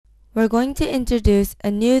We're going to introduce a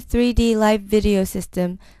new 3D live video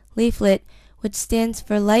system, Liflet, which stands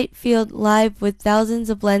for Light Field Live with thousands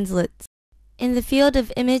of lenslets. In the field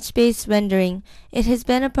of image-based rendering, it has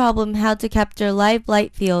been a problem how to capture live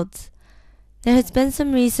light fields. There has been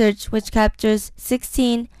some research which captures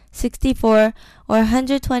 16, 64, or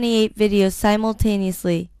 128 videos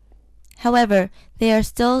simultaneously. However, they are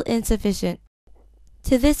still insufficient.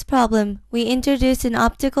 To this problem, we introduce an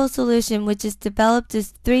optical solution which is developed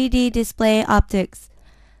as 3D display optics.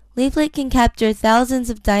 Liflet can capture thousands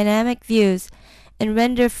of dynamic views and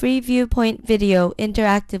render Free-Viewpoint video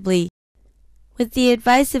interactively. With the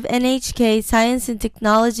advice of NHK Science and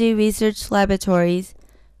Technology Research Laboratories,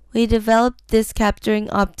 we developed this capturing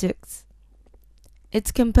optics.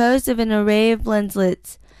 It's composed of an array of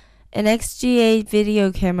lenslets, an XGA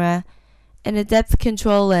video camera, and a depth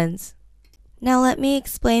control lens. Now let me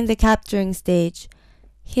explain the capturing stage.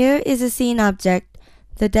 Here is a scene object,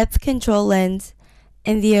 the depth control lens,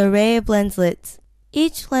 and the array of lenslets.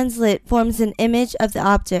 Each lenslet forms an image of the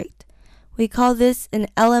object. We call this an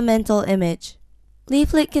elemental image.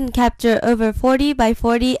 Liflet can capture over 40 by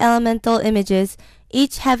 40 elemental images,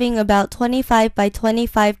 each having about 25 by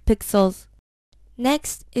 25 pixels.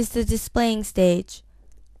 Next is the displaying stage.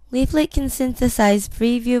 Liflet can synthesize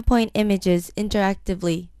Free-Viewpoint images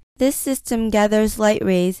interactively. This system gathers light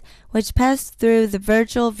rays which pass through the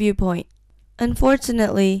virtual viewpoint.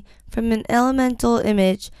 Unfortunately, from an elemental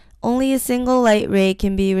image, only a single light ray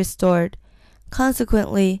can be restored.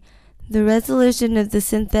 Consequently, the resolution of the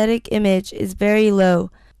synthetic image is very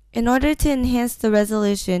low. In order to enhance the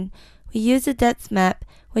resolution, we use a depth map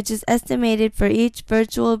which is estimated for each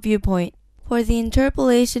virtual viewpoint. For the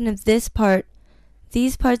interpolation of this part,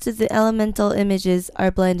 these parts of the elemental images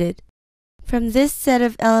are blended. From this set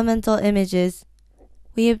of elemental images,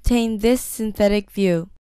 we obtain this synthetic view.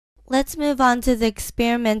 Let's move on to the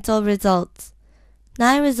experimental results.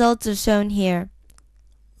 9 results are shown here.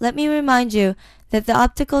 Let me remind you that the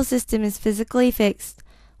optical system is physically fixed,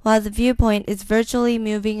 while the viewpoint is virtually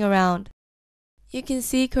moving around. You can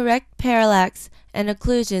see correct parallax and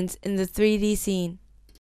occlusions in the 3D scene.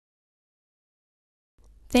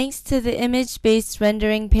 Thanks to the image-based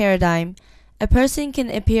rendering paradigm, a person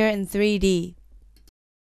can appear in 3D.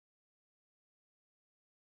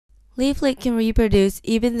 Liflet can reproduce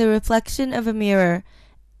even the reflection of a mirror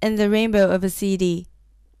and the rainbow of a CD.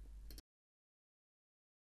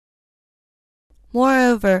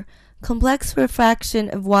 Moreover, complex refraction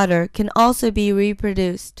of water can also be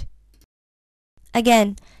reproduced.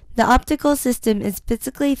 Again, the optical system is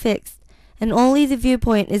physically fixed, and only the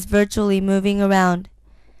viewpoint is virtually moving around.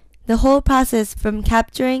 The whole process from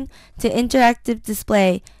capturing to interactive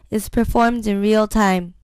display is performed in real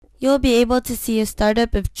time. You'll be able to see a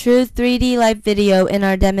startup of true 3D live video in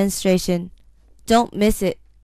our demonstration. Don't miss it.